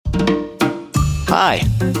Hi,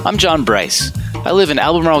 I'm John Bryce. I live in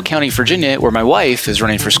Albemarle County, Virginia, where my wife is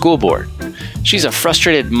running for school board. She's a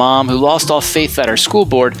frustrated mom who lost all faith that our school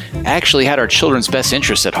board actually had our children's best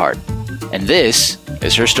interests at heart. And this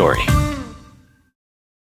is her story.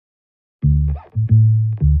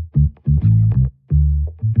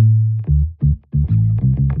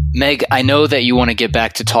 Meg, I know that you want to get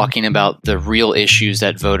back to talking about the real issues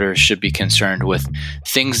that voters should be concerned with,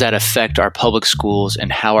 things that affect our public schools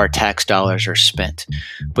and how our tax dollars are spent.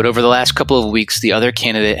 But over the last couple of weeks, the other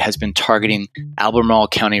candidate has been targeting Albemarle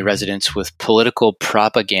County residents with political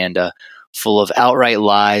propaganda full of outright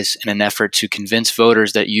lies in an effort to convince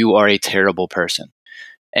voters that you are a terrible person.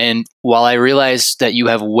 And while I realize that you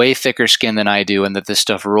have way thicker skin than I do and that this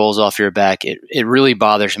stuff rolls off your back, it really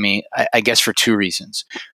bothers me, I guess for two reasons.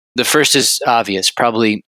 The first is obvious.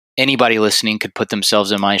 Probably anybody listening could put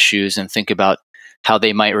themselves in my shoes and think about how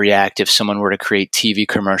they might react if someone were to create TV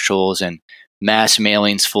commercials and mass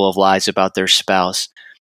mailings full of lies about their spouse.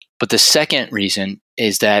 But the second reason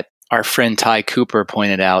is that our friend Ty Cooper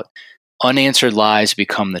pointed out, unanswered lies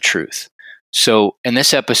become the truth. So in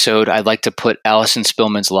this episode, I'd like to put Alison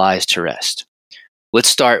Spillman's lies to rest. Let's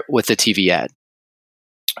start with the TV ad.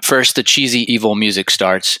 First, the cheesy, evil music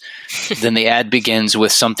starts. Then the ad begins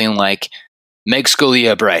with something like, Meg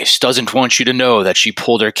Scalia Bryce doesn't want you to know that she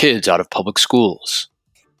pulled her kids out of public schools.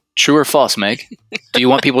 True or false, Meg? Do you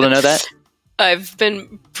want people to know that? I've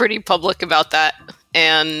been pretty public about that.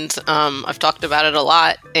 And I've talked about it a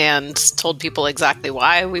lot and told people exactly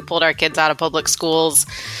why we pulled our kids out of public schools.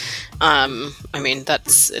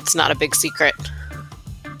 It's not a big secret.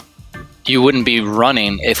 You wouldn't be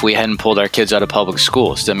running if we hadn't pulled our kids out of public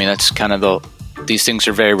schools. I mean, that's kind of these things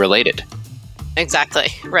are very related. Exactly.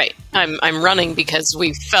 Right. I'm running because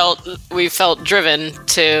we felt driven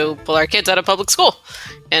to pull our kids out of public school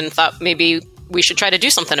and thought maybe we should try to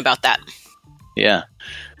do something about that. Yeah.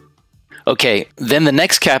 Okay. Then the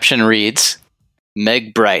next caption reads,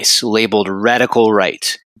 Meg Bryce labeled radical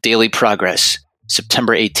right, Daily Progress,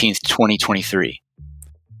 September 18th, 2023.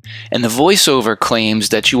 And the voiceover claims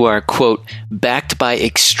that you are, quote, backed by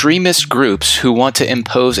extremist groups who want to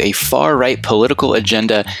impose a far-right political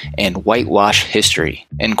agenda and whitewash history,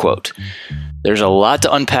 end quote. There's a lot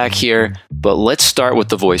to unpack here, but let's start with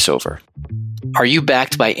the voiceover. Are you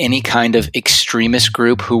backed by any kind of extremist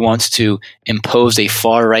group who wants to impose a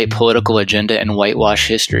far-right political agenda and whitewash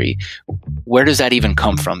history? Where does that even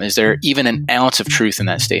come from? Is there even an ounce of truth in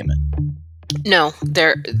that statement? No,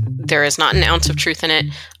 there is not an ounce of truth in it.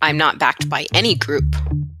 I'm not backed by any group,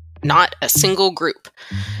 not a single group.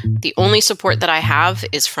 The only support that I have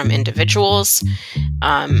is from individuals,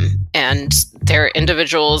 and they're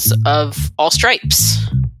individuals of all stripes.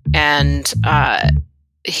 And the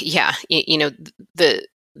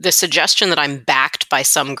suggestion that I'm backed by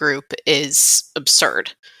some group is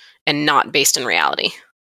absurd and not based in reality.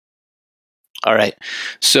 All right.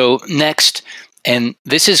 So next. And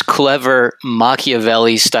this is clever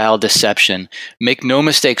Machiavelli-style deception. Make no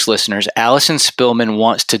mistakes, listeners. Alison Spillman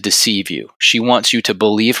wants to deceive you. She wants you to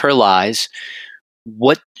believe her lies.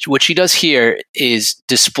 What she does here is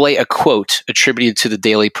display a quote attributed to the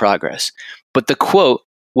Daily Progress. But the quote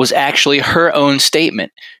was actually her own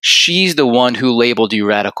statement. She's the one who labeled you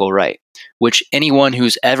radical right, which anyone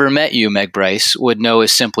who's ever met you, Meg Bryce, would know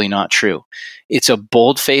is simply not true. It's a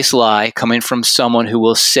bold-faced lie coming from someone who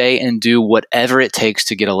will say and do whatever it takes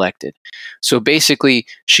to get elected. So basically,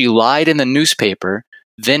 she lied in the newspaper,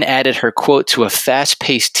 then added her quote to a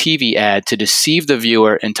fast-paced TV ad to deceive the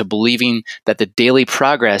viewer into believing that the Daily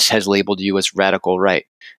Progress has labeled you as radical right.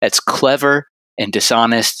 That's clever and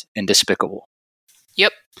dishonest and despicable.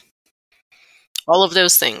 Yep. All of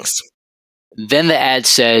those things. Then the ad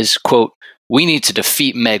says, quote, we need to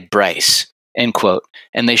defeat Meg Bryce, end quote.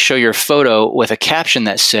 And they show your photo with a caption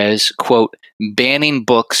that says, quote, banning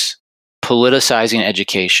books, politicizing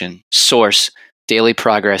education, source, Daily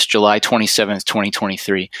Progress, July 27th,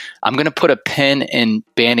 2023. I'm going to put a pin in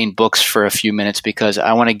banning books for a few minutes because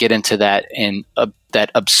I want to get into that in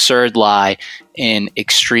that absurd lie in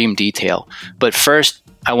extreme detail. But first,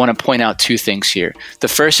 I want to point out two things here. The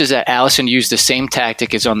first is that Alison used the same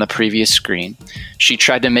tactic as on the previous screen. She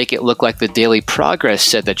tried to make it look like the Daily Progress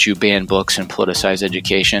said that you ban books and politicize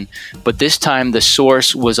education, but this time the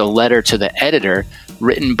source was a letter to the editor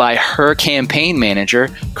written by her campaign manager,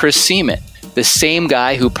 Chris Seaman, the same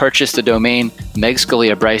guy who purchased the domain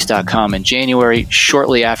megscaliabryce.com in January,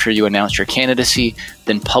 shortly after you announced your candidacy,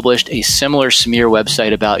 then published a similar smear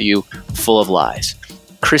website about you full of lies.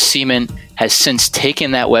 Chris Seaman has since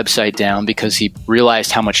taken that website down because he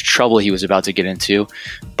realized how much trouble he was about to get into.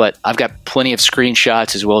 But I've got plenty of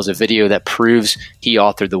screenshots as well as a video that proves he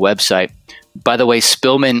authored the website. By the way,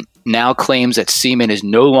 Spillman now claims that Seaman is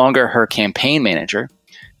no longer her campaign manager.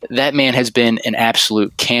 That man has been an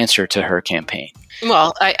absolute cancer to her campaign.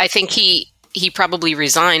 Well, I think he probably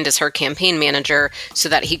resigned as her campaign manager so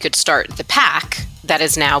that he could start the PAC that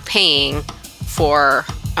is now paying for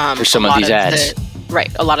some of these ads.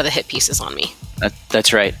 A lot of the hit pieces on me.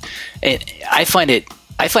 That's right. And I find it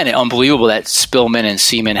unbelievable that Spillman and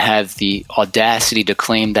Seaman have the audacity to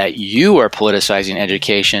claim that you are politicizing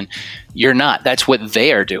education. You're not. That's what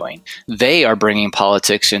they are doing. They are bringing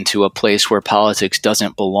politics into a place where politics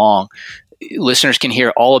doesn't belong. Listeners can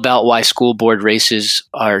hear all about why school board races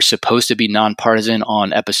are supposed to be nonpartisan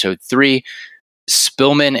on episode 3.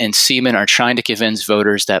 Spillman and Seaman are trying to convince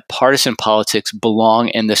voters that partisan politics belong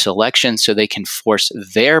in this election so they can force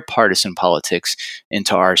their partisan politics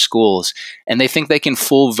into our schools. And they think they can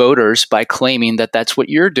fool voters by claiming that that's what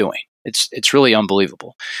you're doing. It's really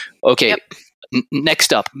unbelievable. Okay, yep.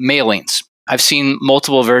 Next up, mailings. I've seen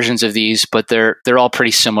multiple versions of these, but they're all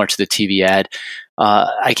pretty similar to the TV ad.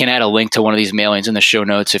 I can add a link to one of these mailings in the show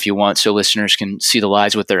notes if you want, so listeners can see the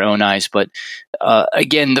lies with their own eyes. But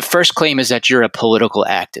again, the first claim is that you're a political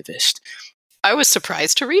activist. I was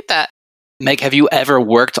surprised to read that. Meg, have you ever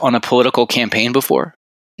worked on a political campaign before?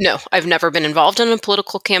 No, I've never been involved in a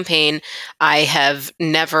political campaign. I have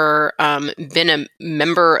never been a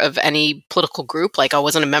member of any political group. Like I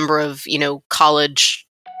wasn't a member of, college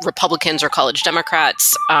Republicans or college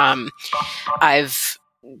Democrats. I've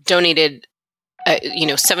donated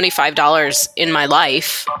 $75 in my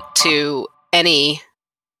life to any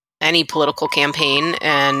political campaign,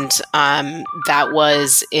 and that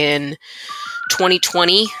was in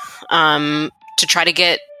 2020 to try to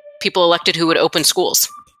get people elected who would open schools.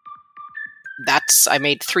 I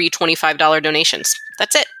made 3 $25 donations.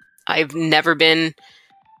 That's it. I've never been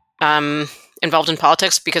involved in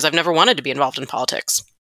politics because I've never wanted to be involved in politics,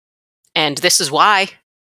 and this is why.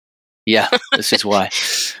 Yeah, this is why.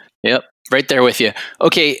 Yep. Right there with you.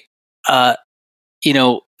 Okay.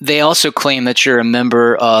 They also claim that you're a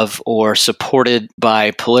member of or supported by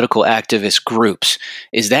political activist groups.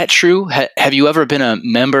 Is that true? Have you ever been a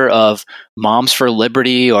member of Moms for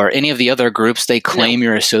Liberty or any of the other groups they claim No.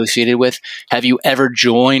 You're associated with? Have you ever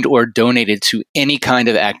joined or donated to any kind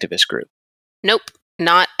of activist group? Nope,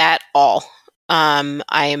 not at all. I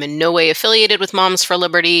am in no way affiliated with Moms for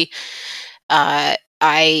Liberty. As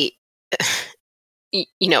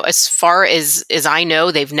far as I know,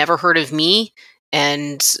 they've never heard of me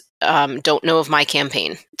and don't know of my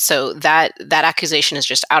campaign. So that accusation is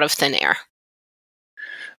just out of thin air.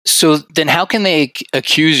 So then how can they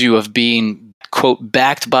accuse you of being, quote,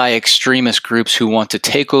 backed by extremist groups who want to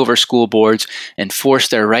take over school boards and force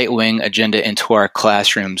their right-wing agenda into our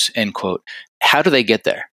classrooms, end quote? How do they get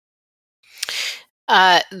there?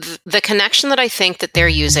 The connection that I think that they're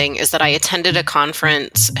using is that I attended a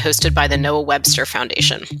conference hosted by the Noah Webster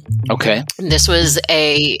Foundation. Okay. This was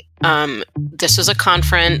a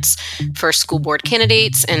conference for school board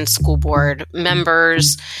candidates and school board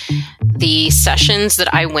members. The sessions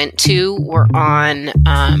that I went to were on,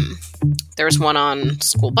 there was one on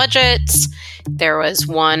school budgets. There was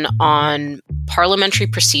one on parliamentary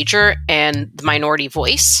procedure and the minority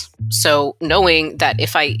voice. So knowing that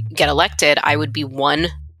if I get elected, I would be one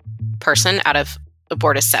person out of a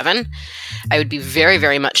board of 7, I would be very,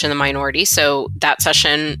 very much in the minority. So that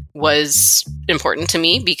session was important to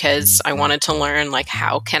me because I wanted to learn,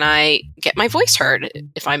 how can I get my voice heard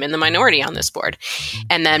if I'm in the minority on this board?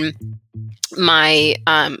 And then my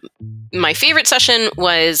favorite session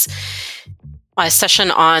was a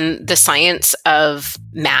session on the science of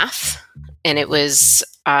math, and it was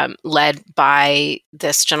led by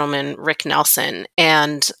this gentleman, Rick Nelson.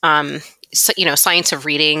 And science of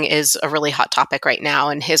reading is a really hot topic right now,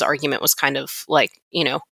 and his argument was kind of I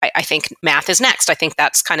think math is next. I think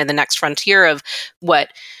that's kind of the next frontier of what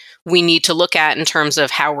we need to look at in terms of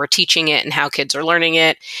how we're teaching it and how kids are learning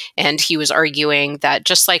it. And he was arguing that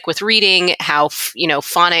just like with reading, how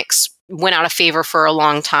phonics went out of favor for a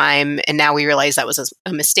long time, and now we realize that was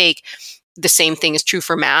a mistake. The same thing is true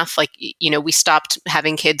for math. We stopped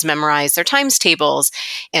having kids memorize their times tables,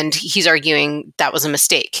 and he's arguing that was a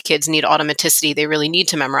mistake. Kids need automaticity. They really need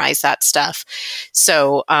to memorize that stuff.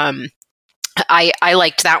 So I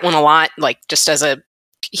liked that one a lot, just as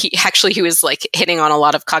he was hitting on a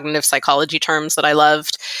lot of cognitive psychology terms that I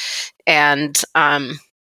loved. And I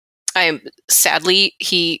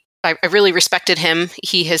really respected him.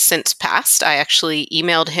 He has since passed. I actually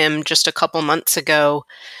emailed him just a couple months ago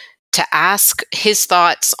to ask his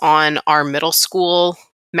thoughts on our middle school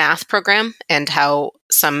math program and how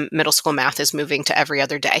some middle school math is moving to every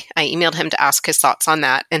other day. I emailed him to ask his thoughts on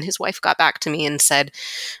that, and his wife got back to me and said,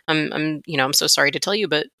 I'm so sorry to tell you,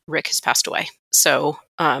 but Rick has passed away. So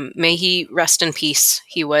may he rest in peace.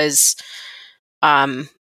 He was a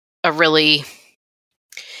really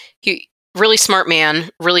smart man,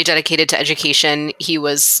 really dedicated to education. He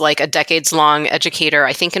was like a decades-long educator,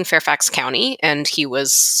 I think, in Fairfax County, and he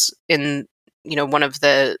was in, one of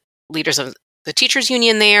the leaders of the teachers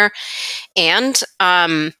union there. And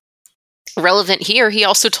relevant here, he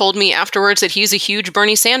also told me afterwards that he's a huge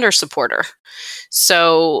Bernie Sanders supporter.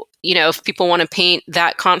 So, if people want to paint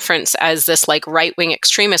that conference as this like right-wing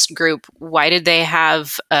extremist group, why did they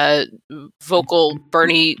have a vocal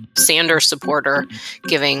Bernie Sanders supporter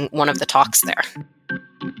giving one of the talks there?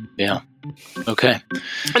 Yeah. Okay.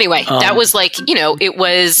 Anyway, that was like, it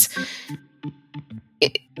was...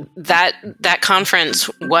 That conference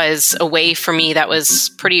was a way for me. That was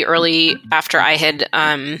pretty early after I had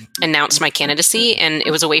announced my candidacy, and it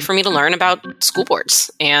was a way for me to learn about school boards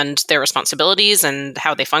and their responsibilities and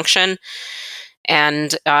how they function.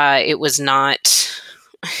 And it was not.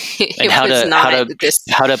 How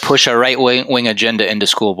to push a right wing agenda into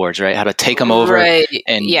school boards, right? How to take them over. Right.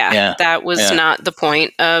 And that was not the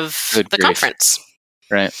point of the conference.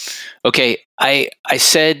 Right. Okay. I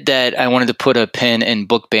said that I wanted to put a pin in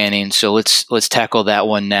book banning, so let's tackle that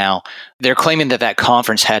one now. They're claiming that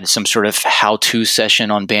conference had some sort of how-to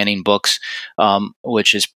session on banning books,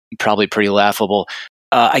 which is probably pretty laughable.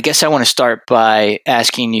 I guess I want to start by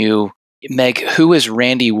asking you, Meg, who is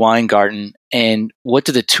Randi Weingarten, and what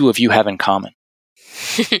do the two of you have in common?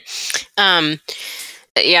 I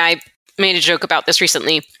made a joke about this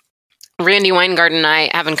recently. Randi Weingarten and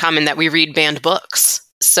I have in common that we read banned books.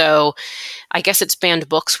 So I guess it's Banned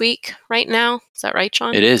Books Week right now. Is that right,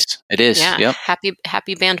 Sean? It is. Yeah. Yep.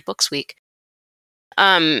 Happy Banned Books Week.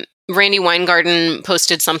 Randi Weingarten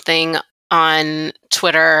posted something on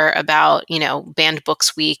Twitter about, Banned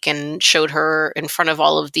Books Week and showed her in front of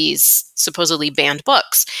all of these supposedly banned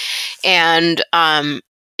books. And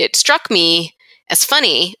it struck me as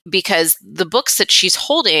funny because the books that she's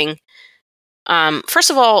holding,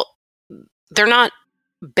 first of all, they're not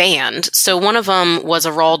banned. So one of them was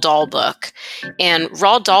a Roald Dahl book, and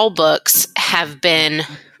Roald Dahl books have been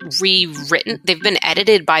rewritten. They've been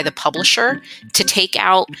edited by the publisher to take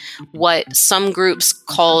out what some groups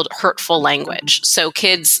called hurtful language. So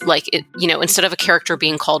kids, like, instead of a character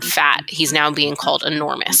being called fat, he's now being called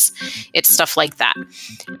enormous. It's stuff like that.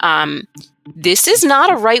 This is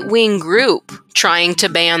not a right-wing group trying to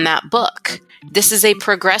ban that book. This is a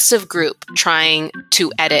progressive group trying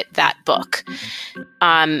to edit that book.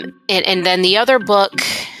 And then the other book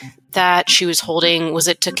that she was holding, was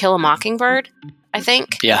it To Kill a Mockingbird, I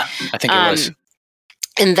think? Yeah, I think it was.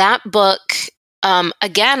 And that book,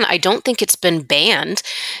 again, I don't think it's been banned.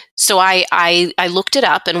 So I looked it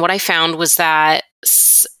up, and what I found was that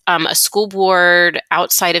a school board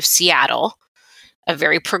outside of Seattle, a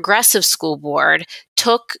very progressive school board,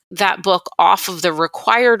 took that book off of the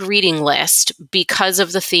required reading list because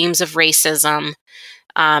of the themes of racism.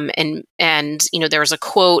 And there was a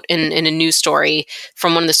quote in a news story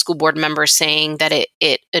from one of the school board members saying that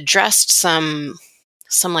it addressed some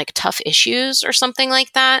like tough issues or something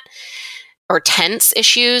like that, or tense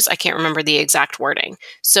issues. I can't remember the exact wording.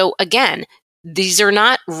 So again, these are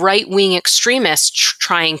not right-wing extremists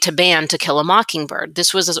trying to ban To Kill a Mockingbird.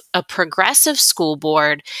 This was a progressive school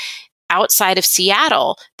board outside of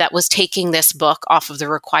Seattle that was taking this book off of the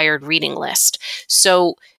required reading list.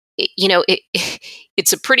 So,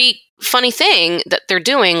 it's a pretty funny thing that they're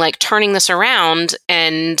doing, like turning this around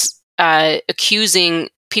and accusing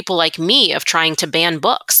people like me of trying to ban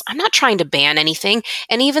books. I'm not trying to ban anything.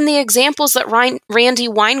 And even the examples that Randi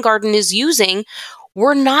Weingarten is using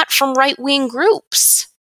were not from right-wing groups.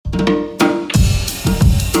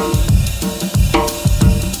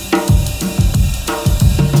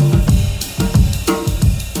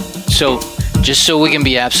 So, just so we can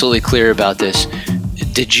be absolutely clear about this,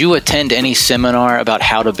 did you attend any seminar about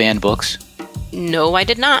how to ban books? No, I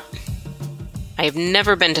did not. I have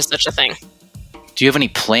never been to such a thing. Do you have any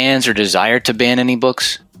plans or desire to ban any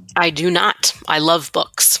books? I do not. I love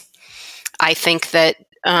books. I think that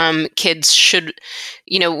kids should,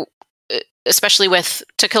 especially with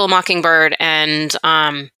To Kill a Mockingbird, and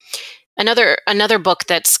another book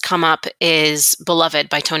that's come up is Beloved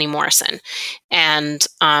by Toni Morrison, and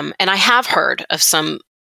I have heard of some,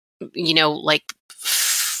 like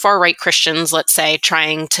far-right Christians, let's say,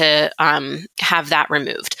 trying to have that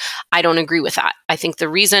removed. I don't agree with that. I think the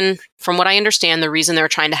reason, from what I understand, the reason they were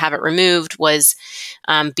trying to have it removed was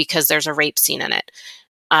because there's a rape scene in it.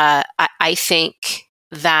 I think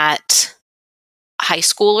that high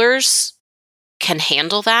schoolers can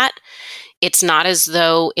handle that. It's not as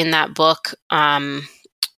though in that book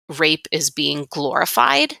rape is being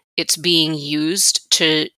glorified. It's being used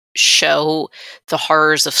to show the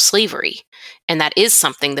horrors of slavery. And that is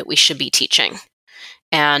something that we should be teaching.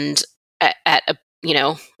 And at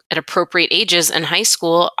appropriate ages in high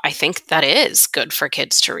school, I think that is good for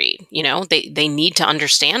kids to read. They need to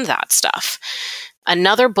understand that stuff.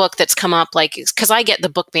 Another book that's come up, because I get the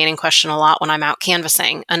book banning question a lot when I'm out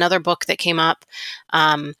canvassing. Another book that came up,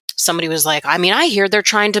 somebody was like, I hear they're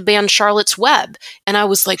trying to ban Charlotte's Web. And I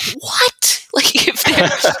was like, what?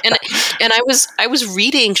 And I was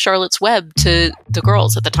reading Charlotte's Web to the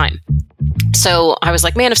girls at the time. So I was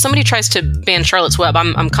like, man, if somebody tries to ban Charlotte's Web,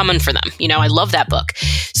 I'm coming for them. I love that book.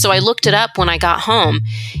 So I looked it up when I got home.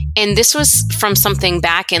 And this was from something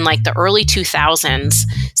back in the early 2000s.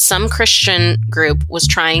 Some Christian group was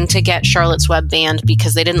trying to get Charlotte's Web banned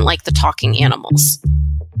because they didn't like the talking animals.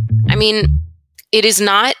 This is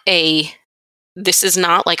not a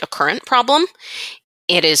current problem.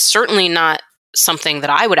 It is certainly not something that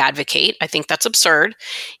I would advocate. I think that's absurd.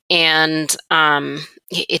 And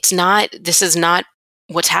this is not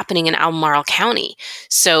what's happening in Albemarle County.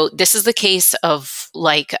 So this is the case of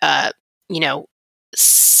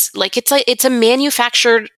it's a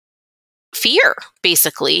manufactured fear,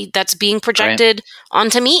 basically, that's being projected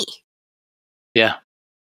onto me. Yeah.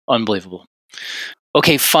 Unbelievable.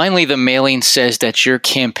 Okay, finally, the mailing says that your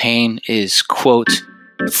campaign is, quote,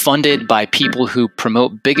 funded by people who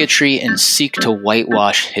promote bigotry and seek to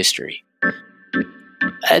whitewash history.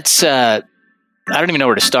 That's, I don't even know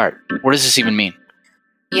where to start. What does this even mean?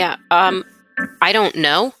 Yeah, I don't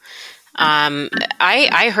know.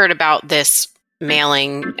 I heard about this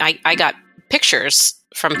mailing. I got pictures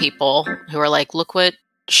from people who are like, look what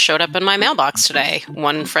showed up in my mailbox today.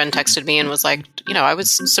 One friend texted me and was like, I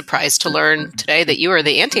was surprised to learn today that you are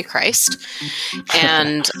the Antichrist.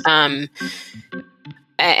 And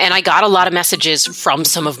I got a lot of messages from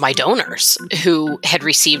some of my donors who had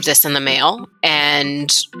received this in the mail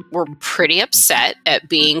and were pretty upset at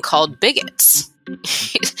being called bigots.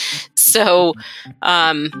 So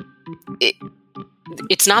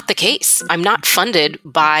it's not the case. I'm not funded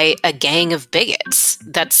by a gang of bigots.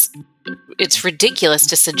 It's ridiculous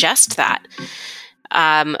to suggest that.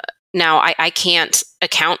 Now, I can't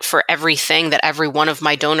account for everything that every one of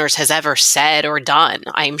my donors has ever said or done.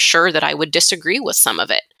 I'm sure that I would disagree with some of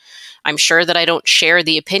it. I'm sure that I don't share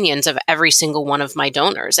the opinions of every single one of my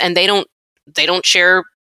donors, and they don't share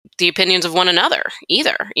the opinions of one another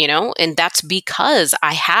either, and that's because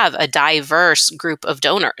I have a diverse group of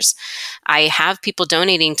donors. I have people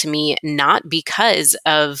donating to me not because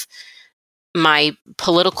of my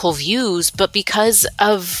political views, but because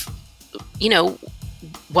of,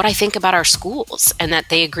 what I think about our schools and that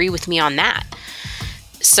they agree with me on that.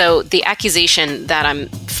 So the accusation that I'm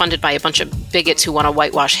funded by a bunch of bigots who want to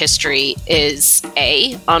whitewash history is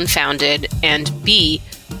A, unfounded, and B,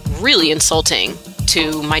 really insulting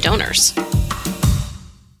to my donors.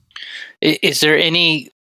 Is there any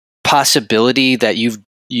possibility that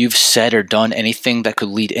you've said or done anything that could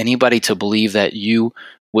lead anybody to believe that you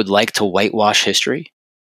would like to whitewash history?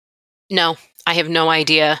 No, I have no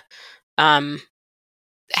idea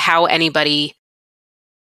how anybody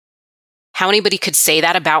could say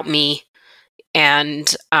that about me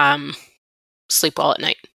and sleep well at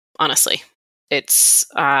night. Honestly, it's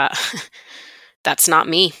that's not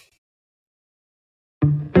me.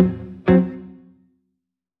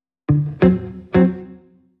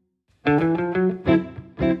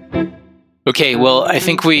 Okay, well, I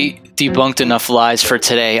think we debunked enough lies for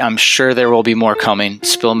today. I'm sure there will be more coming.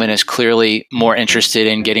 Spillman is clearly more interested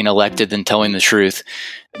in getting elected than telling the truth.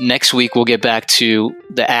 Next week, we'll get back to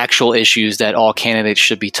the actual issues that all candidates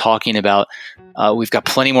should be talking about. We've got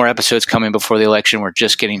plenty more episodes coming before the election. We're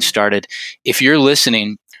just getting started. If you're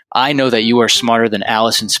listening, I know that you are smarter than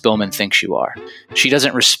Allison Spillman thinks you are. She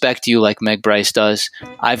doesn't respect you like Meg Bryce does.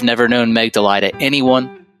 I've never known Meg to lie to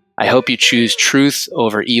anyone. I hope you choose truth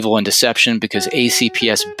over evil and deception because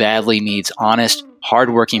ACPS badly needs honest,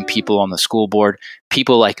 hardworking people on the school board,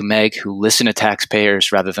 people like Meg who listen to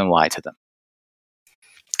taxpayers rather than lie to them.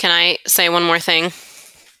 Can I say one more thing?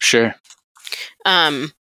 Sure.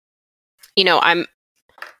 I'm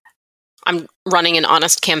running an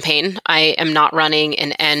honest campaign. I am not running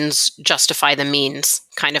an ends justify the means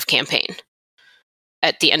kind of campaign.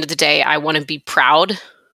 At the end of the day, I want to be proud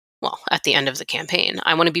at the end of the campaign.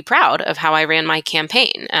 I want to be proud of how I ran my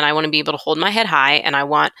campaign, and I want to be able to hold my head high, and I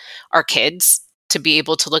want our kids to be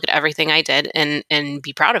able to look at everything I did and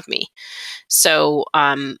be proud of me. So,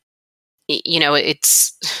 I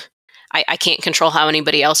can't control how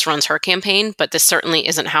anybody else runs her campaign, but this certainly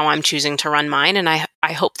isn't how I'm choosing to run mine. And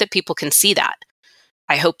I hope that people can see that.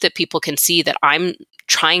 I hope that people can see that I'm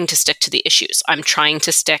trying to stick to the issues. I'm trying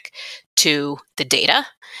to stick to the data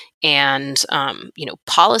and,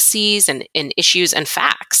 policies and issues and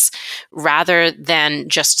facts rather than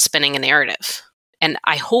just spinning a narrative. And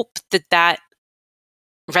I hope that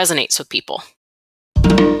resonates with people.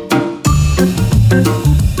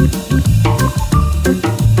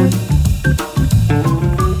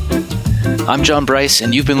 I'm John Bryce,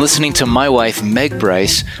 and you've been listening to my wife, Meg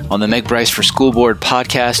Bryce, on the Meg Bryce for School Board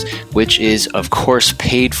podcast, which is, of course,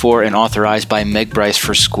 paid for and authorized by Meg Bryce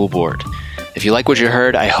for School Board. If you like what you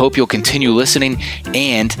heard, I hope you'll continue listening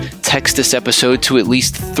and text this episode to at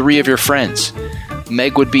least 3 of your friends.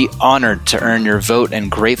 Meg would be honored to earn your vote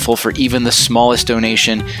and grateful for even the smallest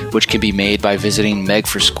donation, which can be made by visiting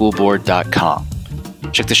megforschoolboard.com.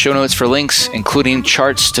 Check the show notes for links, including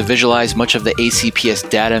charts to visualize much of the ACPS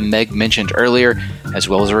data Meg mentioned earlier, as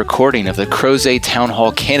well as a recording of the Crozet Town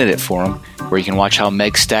Hall Candidate Forum, where you can watch how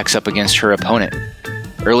Meg stacks up against her opponent.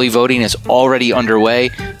 Early voting is already underway,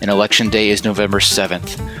 and Election Day is November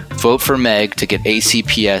 7th. Vote for Meg to get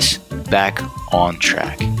ACPS back on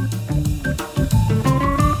track.